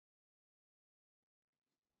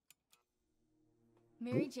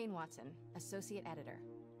Mary Jane Watson, Associate Editor.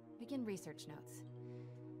 Begin research notes.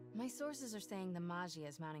 My sources are saying the Magia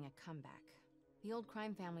is mounting a comeback. The old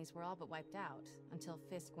crime families were all but wiped out, until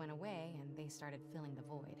Fisk went away and they started filling the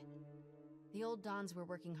void. The old Dons were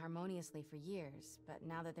working harmoniously for years, but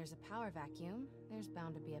now that there's a power vacuum, there's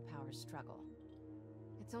bound to be a power struggle.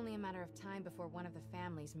 It's only a matter of time before one of the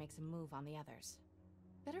families makes a move on the others.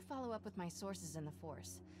 Better follow up with my sources in the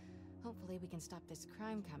Force. Hopefully we can stop this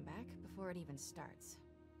crime comeback before it even starts.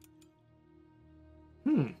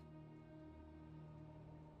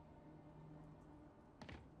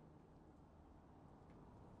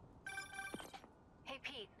 Hey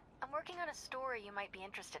Pete, I'm working on a story you might be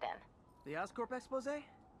interested in. The Oscorp expose?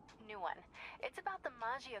 New one. It's about the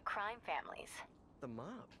Magia crime families. The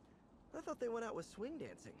mob? I thought they went out with swing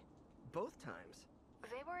dancing. Both times.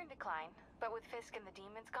 They were in decline, but with Fisk and the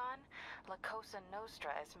demons gone, La Cosa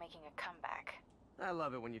Nostra is making a comeback. I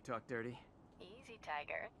love it when you talk dirty. Easy,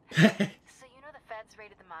 Tiger. So you know the feds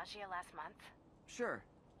raided the Magia last month? Sure.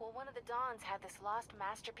 Well, one of the Dons had this lost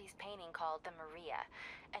masterpiece painting called the Maria,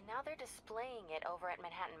 and now they're displaying it over at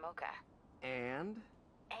Manhattan Mocha. And?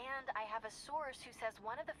 And I have a source who says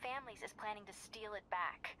one of the families is planning to steal it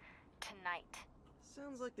back. Tonight.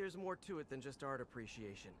 Sounds like there's more to it than just art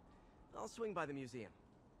appreciation. I'll swing by the museum.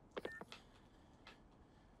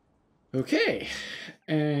 Okay,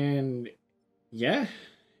 and yeah,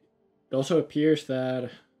 it also appears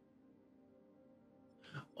that...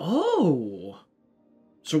 Oh!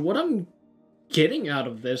 So what I'm getting out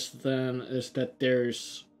of this then is that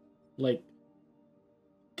there's, like,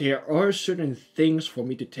 there are certain things for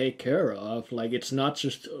me to take care of. Like, it's not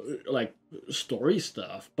just, like, story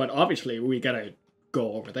stuff, but obviously we gotta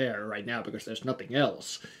go over there right now because there's nothing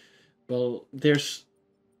else. Well, there's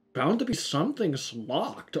bound to be some things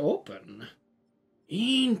locked open.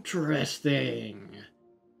 Interesting.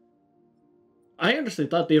 I honestly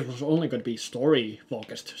thought this was only going to be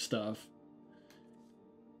story-focused stuff.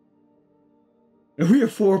 We are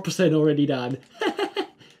 4% already done.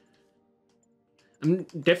 I'm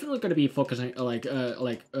definitely going to be focusing, like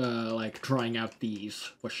trying out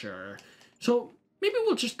these for sure. So maybe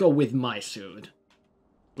we'll just go with my suit.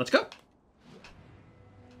 Let's go.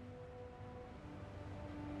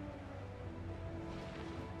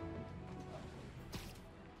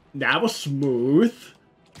 That was smooth.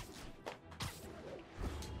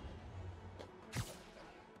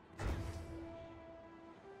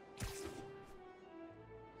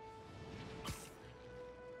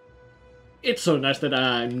 It's so nice that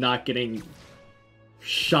I'm not getting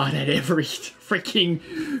shot at every freaking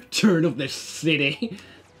turn of this city.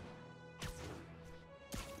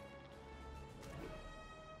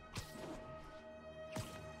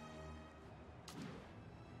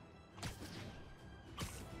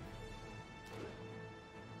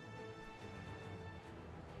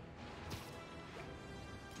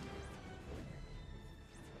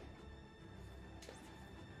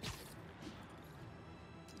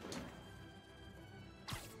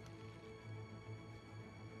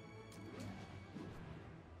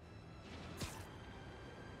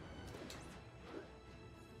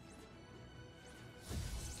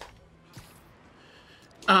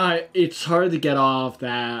 It's hard to get off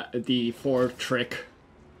the 4 trick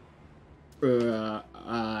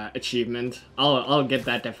achievement. I'll get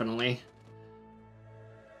that definitely.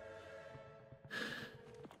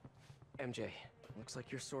 MJ, looks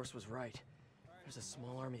like your source was right. There's a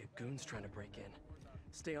small army of goons trying to break in.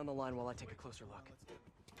 Stay on the line while I take a closer look.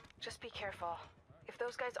 Just be careful. If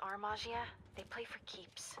those guys are Magia, they play for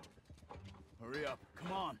keeps. Hurry up,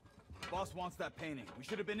 come on. Boss wants that painting. We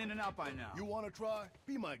should have been in and out by now. You want to try?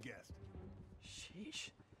 Be my guest. Sheesh.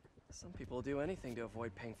 Some people do anything to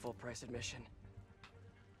avoid paying full price admission.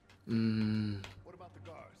 What about the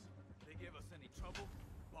guards? They give us any trouble?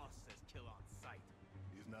 Boss says kill on sight.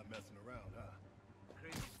 He's not messing around, huh?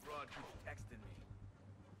 Crazy broad keeps texting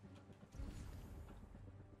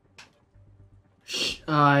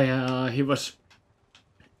me. He was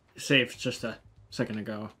safe just a second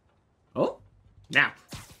ago. Oh, now.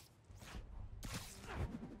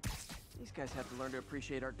 These guys have to learn to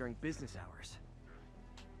appreciate art during business hours.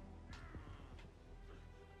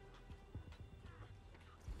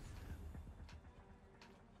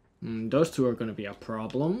 Those two are going to be a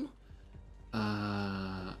problem.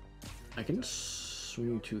 I can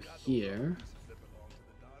swing to here.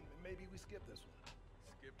 Maybe we skip this one.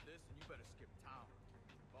 Skip this and you better skip town.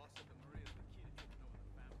 Boss said the Maria's the key to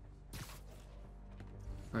taking over the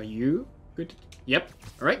families. Are you good? Yep.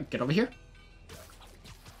 Alright, get over here.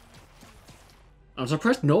 I'm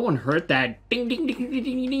surprised no one heard that ding ding ding ding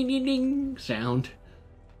ding ding ding ding sound.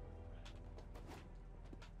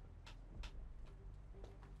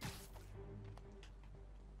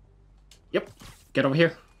 Get over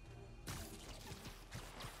here.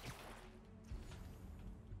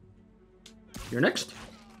 You're next.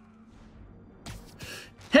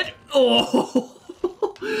 Head. Oh!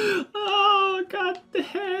 Oh, God, the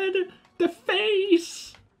head. The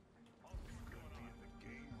face.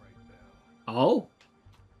 Oh.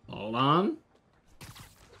 Hold on.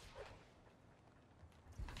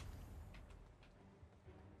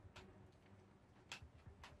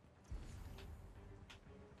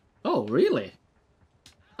 Oh, really?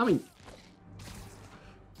 I mean...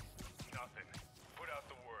 Nothing. Put out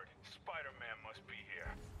the word. Spider-Man must be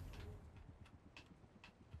here.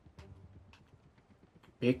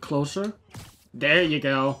 Bit closer. There you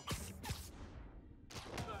go.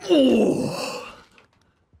 Oh!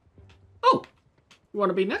 Oh! You want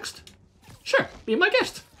to be next? Sure, be my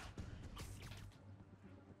guest.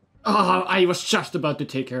 Oh, I was just about to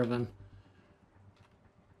take care of him.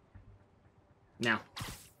 Now.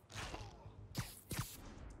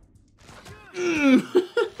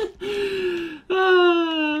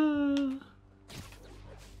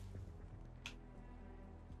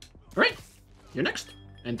 Alright, you're next.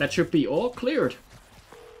 And that should be all cleared.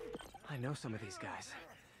 I know some of these guys.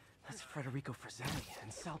 That's Federico Frizzelli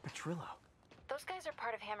and Sal Petrillo. Those guys are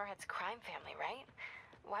part of Hammerhead's crime family, right?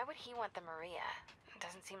 Why would he want the Maria?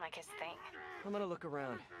 Doesn't seem like his thing. I'm gonna look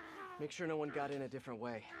around. Make sure no one got in a different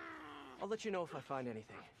way. I'll let you know if I find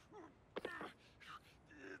anything.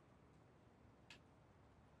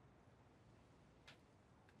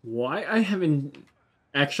 Why I haven't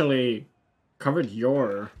actually covered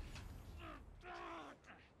your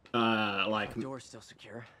like The door's still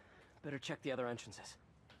secure. Better check the other entrances.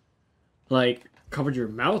 covered your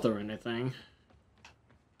mouth or anything.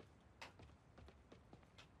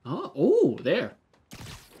 Oh, there.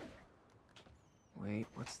 Wait,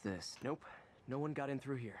 what's this? Nope. No one got in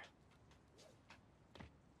through here.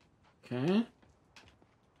 Okay.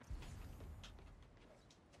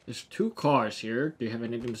 There's 2 cars here. Do you have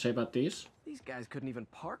anything to say about these? These guys couldn't even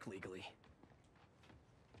park legally.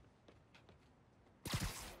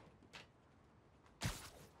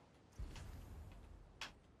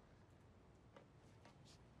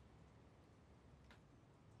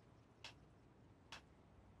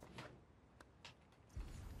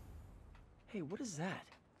 Hey, what is that?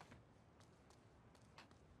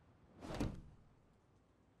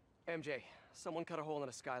 MJ, someone cut a hole in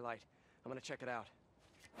a skylight. I'm gonna check it out.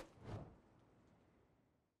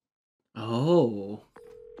 Oh.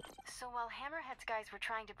 So while Hammerhead's guys were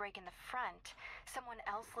trying to break in the front, someone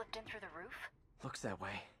else slipped in through the roof? Looks that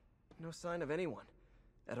way. No sign of anyone.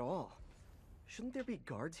 At all. Shouldn't there be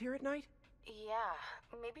guards here at night? Yeah,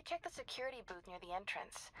 maybe check the security booth near the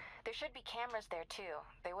entrance. There should be cameras there too.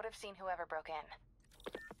 They would have seen whoever broke in.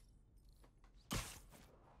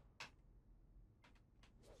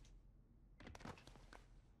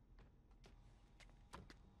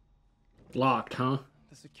 Locked, huh?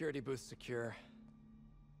 The security booth's secure.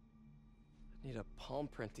 Need a palm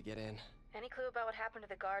print to get in. Any clue about what happened to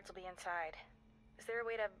the guards will be inside. Is there a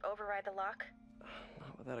way to override the lock?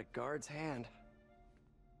 Not without a guard's hand.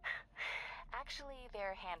 Actually,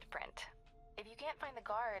 their handprint. If you can't find the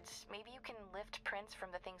guards, maybe you can lift prints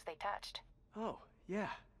from the things they touched. Oh, yeah.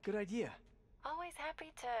 Good idea. Always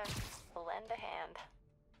happy to lend a hand.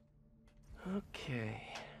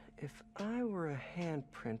 Okay. If I were a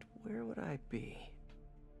handprint, where would I be?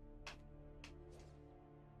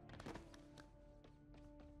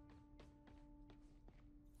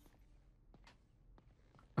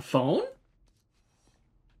 A phone?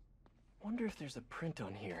 Wonder if there's a print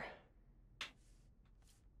on here.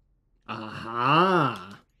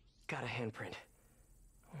 Aha! Got a handprint.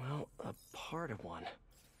 Well, a part of one.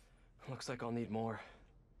 Looks like I'll need more.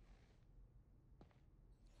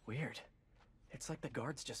 Weird. It's like the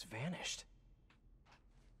guards just vanished.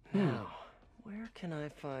 Now, where can I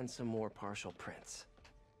find some more partial prints?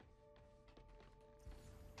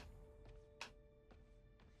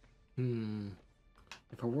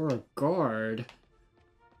 If I were a guard...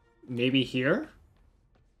 Maybe here?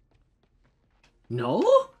 No?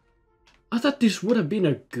 I thought this would have been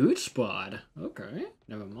a good spot. Okay,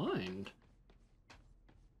 never mind.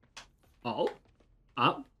 Oh.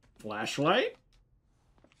 Up. Flashlight?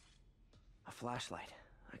 A flashlight.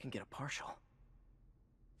 I can get a partial.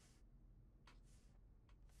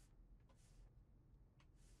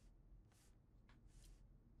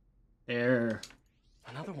 There.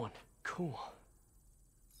 Another one. Cool.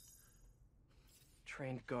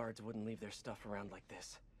 Trained guards wouldn't leave their stuff around like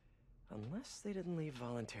this. Unless they didn't leave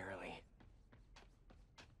voluntarily.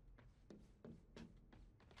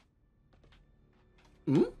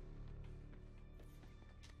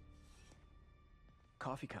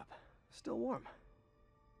 Coffee cup. Still warm.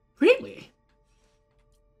 Really?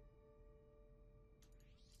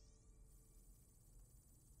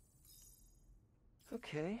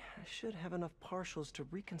 Okay, I should have enough partials to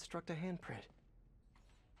reconstruct a handprint.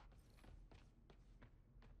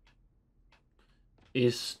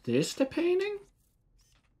 Is this the painting?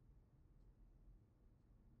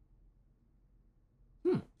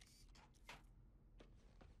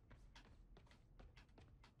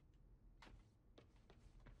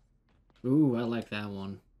 Ooh, I like that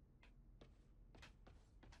one.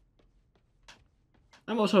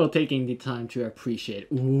 I'm also taking the time to appreciate.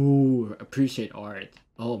 Ooh, appreciate art.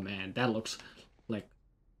 Oh man, that looks like.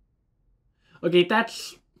 Okay,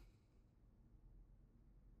 that's.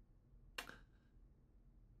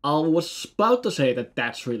 I was about to say that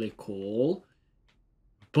that's really cool,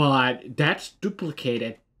 but that's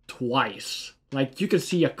duplicated twice. Like, you can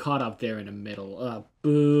see a cut up there in the middle.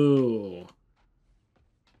 Boo.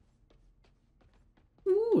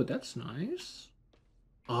 Ooh, that's nice.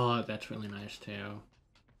 Oh, that's really nice too.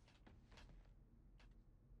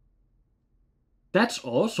 That's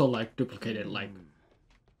also, like, duplicated, like...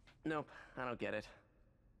 Nope, I don't get it.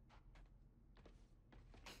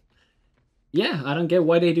 Yeah, I don't get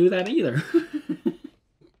why they do that either.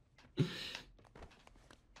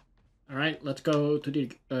 Alright, let's go to the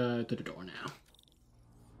door now.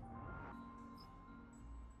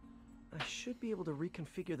 I should be able to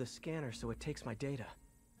reconfigure the scanner so it takes my data.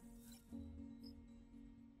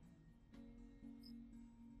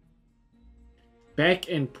 Back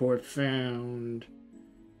import found.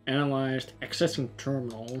 Analyzed. Accessing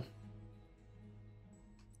terminal.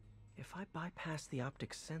 If I bypass the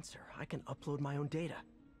optic sensor, I can upload my own data.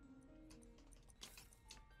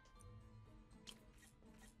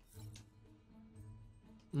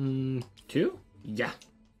 Two? Yeah.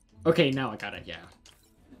 Okay, now I got it, yeah.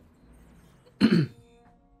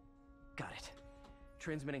 Got it.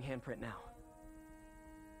 Transmitting handprint now.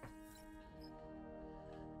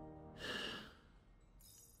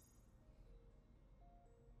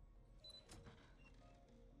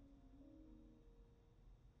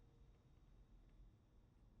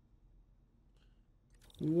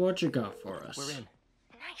 What you got for us? We're in.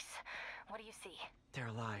 Nice. What do you see? They're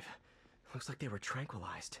alive. Looks like they were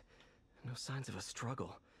tranquilized. No signs of a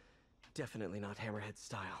struggle. Definitely not Hammerhead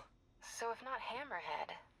style. So if not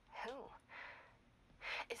Hammerhead, who?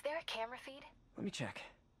 Is there a camera feed? Let me check.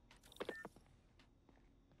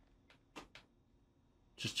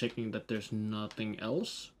 Just checking that there's nothing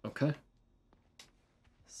else. Okay.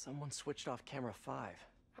 Someone switched off camera 5.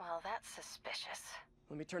 Well, that's suspicious.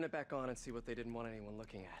 Let me turn it back on and see what they didn't want anyone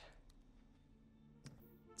looking at.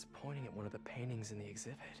 It's pointing at one of the paintings in the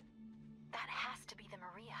exhibit. That has to be the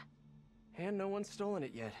Maria. And no one's stolen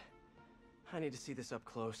it yet. I need to see this up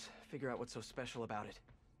close, figure out what's so special about it.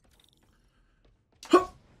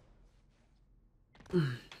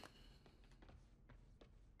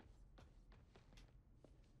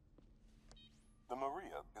 The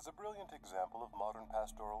Maria is a brilliant example of modern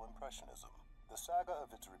pastoral impressionism. The saga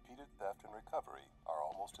of its repeated theft and recovery are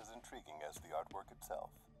almost as intriguing as the artwork itself.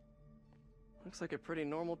 Looks like a pretty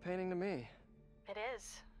normal painting to me. It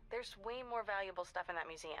is. There's way more valuable stuff in that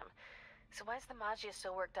museum. So why is the Maggia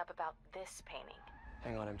so worked up about this painting?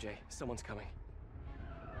 Hang on, MJ. Someone's coming.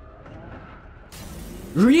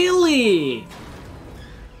 Really?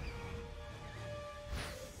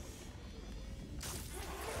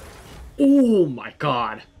 Oh my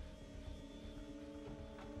god.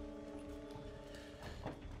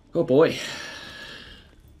 Oh boy.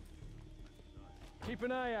 Keep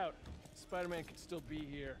an eye out. Spider-Man could still be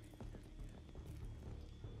here.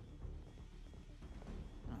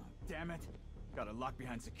 Oh, damn it. Got it locked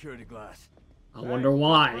behind security glass. I wonder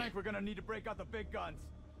why. Frank, we're gonna need to break out the big guns.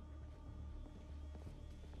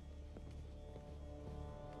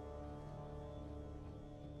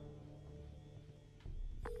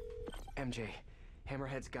 MJ,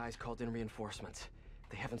 Hammerhead's guys called in reinforcements.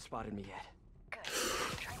 They haven't spotted me yet. Good.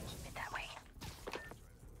 Try and keep it that way.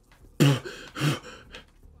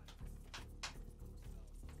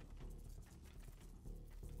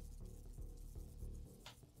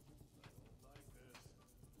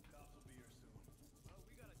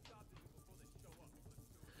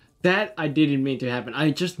 That I didn't mean to happen.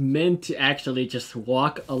 I just meant to actually just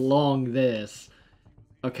walk along this.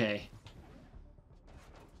 Okay.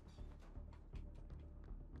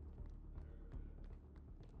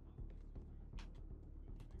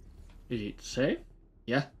 Is it safe?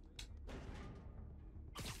 Yeah.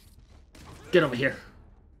 Get over here.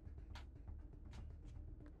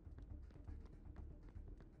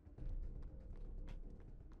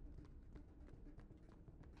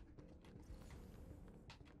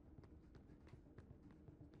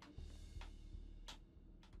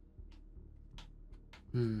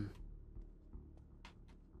 Oh.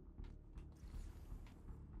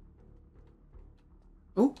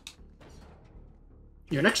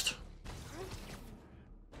 You're next.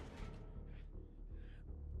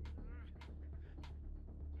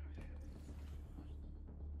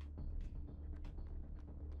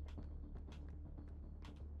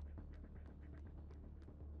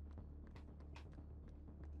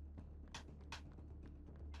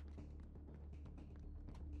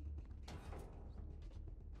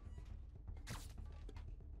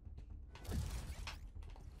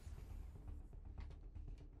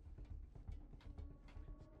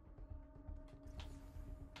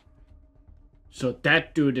 So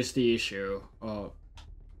that dude is the issue of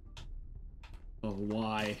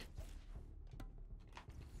why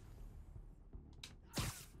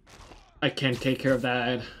I can't take care of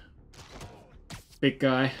that big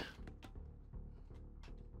guy.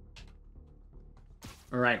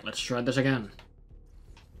 Alright, let's try this again.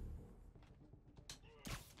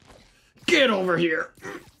 Get over here!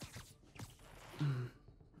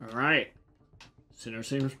 Alright. Sinner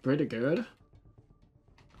seems pretty good.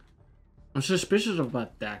 I'm suspicious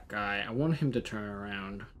about that guy. I want him to turn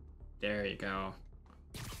around. There you go.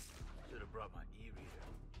 Should have brought my e-reader.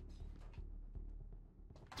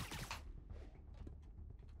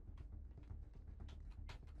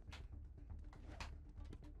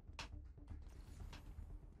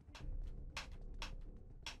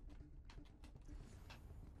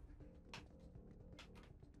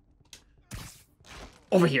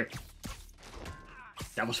 Over here.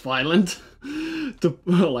 That was violent.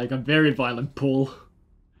 Like a very violent pull.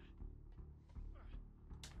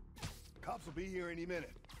 Cops will be here any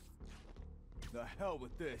minute. The hell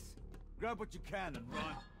with this. Grab what you can and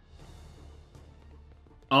run.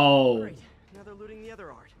 Oh. Great. Now they're looting the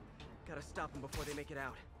other art. Gotta stop them before they make it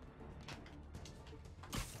out.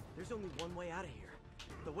 There's only one way out of here.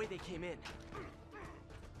 The way they came in.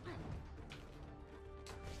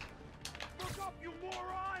 Look up, you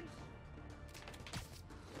morons!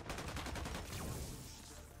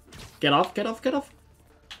 Get off, get off, get off.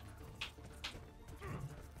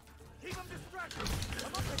 Keep them distracted!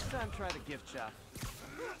 Next time, try the gift shop.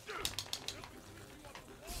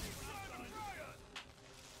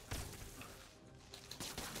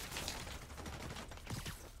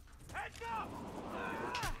 Heads up!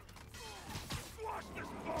 Squash this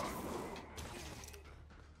bar!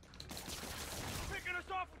 Picking us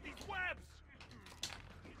off with these webs!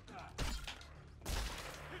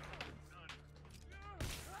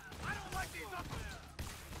 I don't like these up.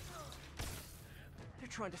 They're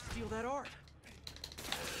trying to steal that art.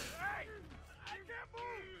 Hey! I can't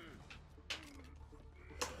move!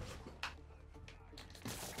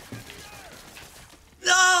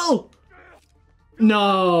 No!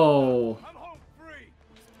 No! I'm home free!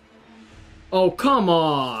 Oh, come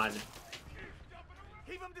on!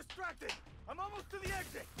 Keep them distracted! I'm almost to the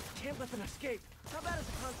exit! Can't let them escape. How about as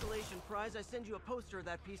a consolation prize, I send you a poster of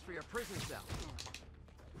that piece for your prison cell?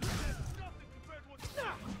 Nothing compared to what this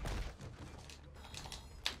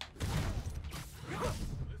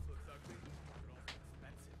looks ugly, but also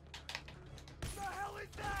expensive. The hell is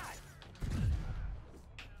that?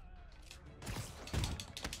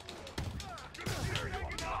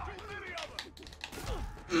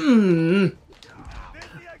 Mm. There's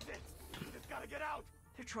the exit! Just gotta get out!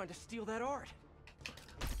 They're trying to steal that art.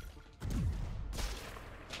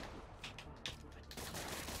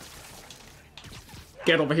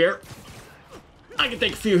 Get over here. I can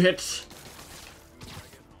take a few hits.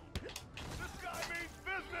 This guy means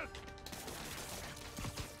business!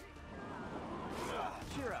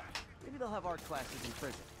 Cheer up. Maybe they'll have art classes in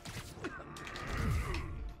prison.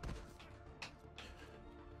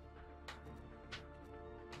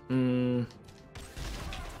 Hmm.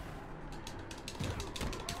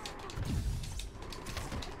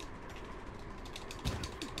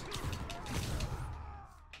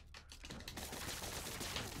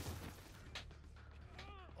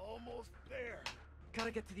 Almost there.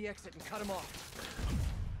 Gotta get to the exit and cut him off.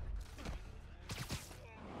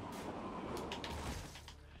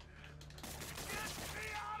 Get me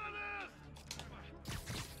out of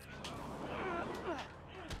this!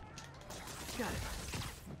 Got it.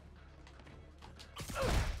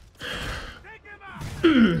 Take him out!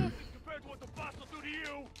 Nothing compared to what the boss will do to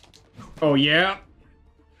you! Oh, yeah?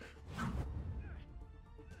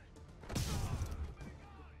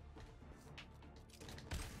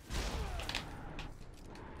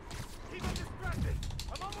 Keep him distracted!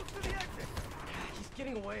 I'm almost to the exit! He's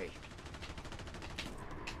getting away.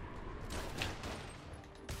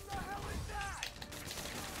 What the hell is that?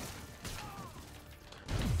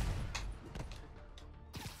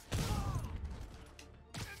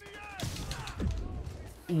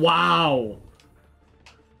 Wow.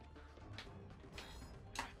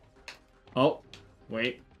 Oh,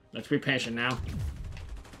 wait. Let's be patient now.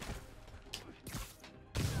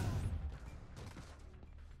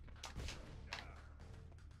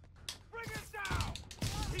 Bring it down!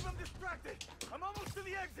 Keep them distracted! I'm almost to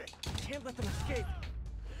the exit! Can't let them escape.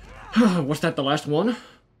 Was that the last one?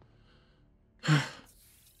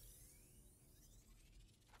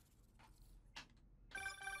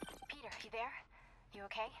 Peter, you there? You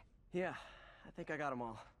okay? Yeah, I think I got them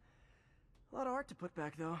all. A lot of art to put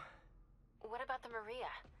back, though. What about the Maria?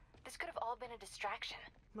 This could have all been a distraction.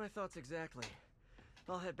 My thoughts exactly.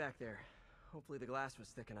 I'll head back there. Hopefully the glass was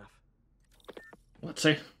thick enough. Let's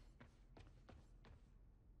see.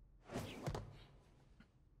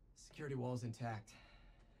 Security wall's intact.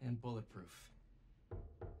 And bulletproof.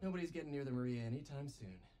 Nobody's getting near the Maria anytime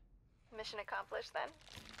soon. Mission accomplished then?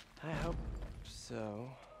 I hope so.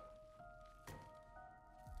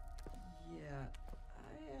 Yeah,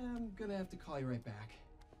 I am gonna have to call you right back.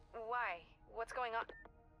 Why? What's going on?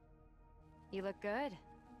 You look good.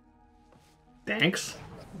 Thanks.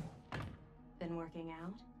 Been working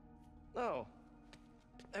out? Oh.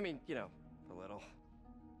 I mean, you know, a little.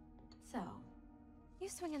 So, you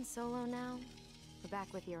swinging solo now? Or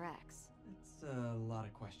back with your ex? It's a lot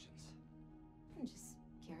of questions. I'm just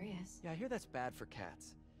curious. Yeah, I hear that's bad for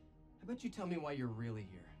cats. How about you tell me why you're really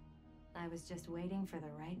here? I was just waiting for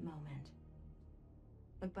the right moment.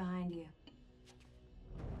 Look behind you.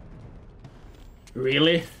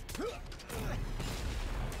 Really?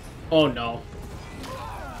 Oh no.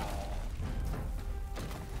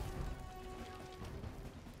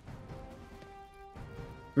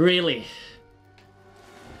 Really?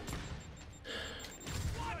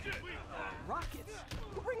 Rockets?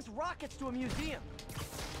 Who brings rockets to a museum?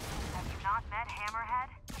 Have you not met Hammerhead?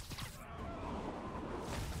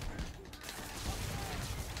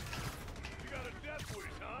 You got a death wish,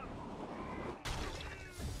 huh?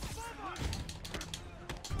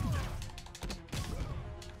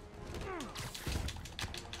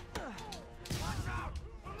 Watch out!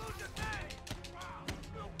 We'll lose your day!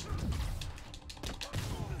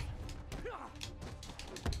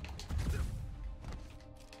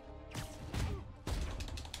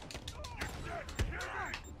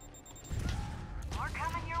 More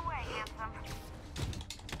coming your way, handsome.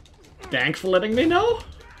 Thanks for letting me know.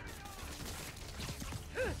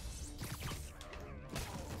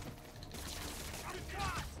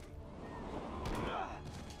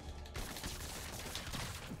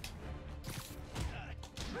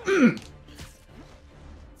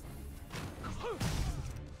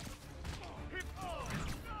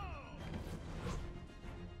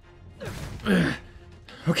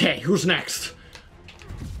 Okay, who's next?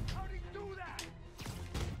 How'd he do that?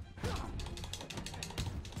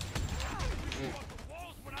 The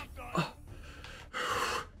walls when I'm done.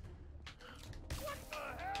 What the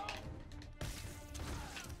hell?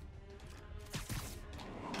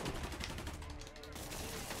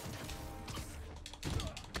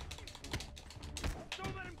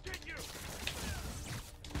 Don't let him get you!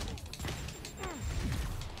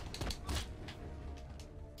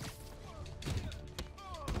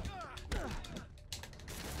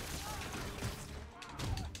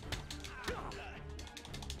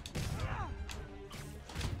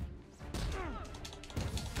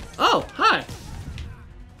 Oh, hi.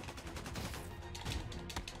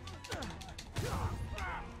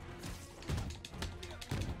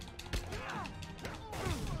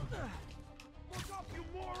 Look up, you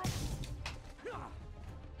moron!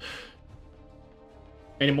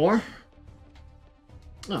 Any more?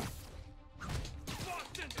 Oh. Lost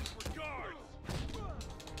engines for guards!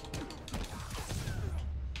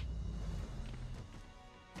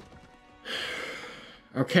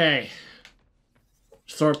 Okay.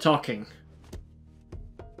 Start talking.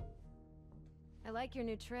 I like your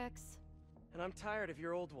new tricks. And I'm tired of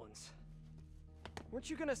your old ones. Weren't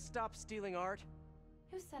you gonna stop stealing art?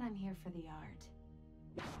 Who said I'm here for the art?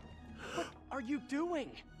 What are you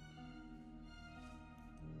doing?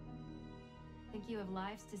 Think you have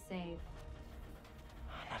lives to save.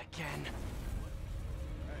 Not again.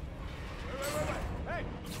 Hey!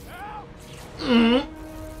 Help!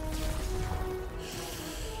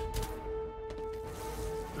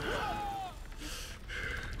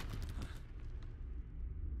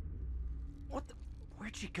 What the?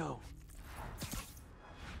 Where'd she go?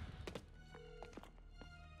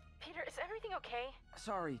 Peter, is everything okay?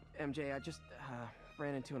 Sorry, MJ, I just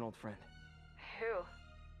ran into an old friend. Who?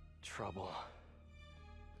 Trouble.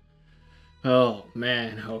 Oh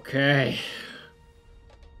man, okay.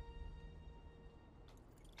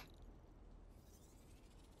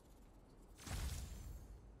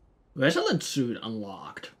 Resilient suit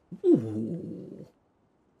unlocked. Ooh.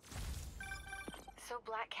 So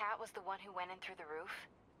Black Cat was the one who went in through the roof?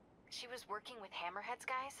 She was working with Hammerhead's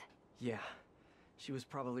guys? Yeah. She was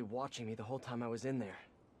probably watching me the whole time I was in there.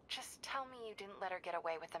 Just tell me you didn't let her get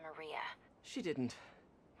away with the Maria. She didn't.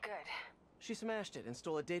 Good. She smashed it and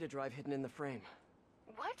stole a data drive hidden in the frame.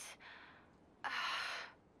 What?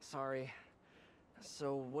 Sorry.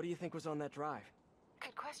 So, what do you think was on that drive?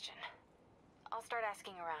 Good question. I'll start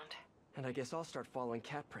asking around. And I guess I'll start following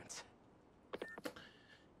cat prints.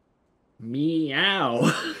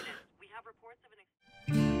 Meow.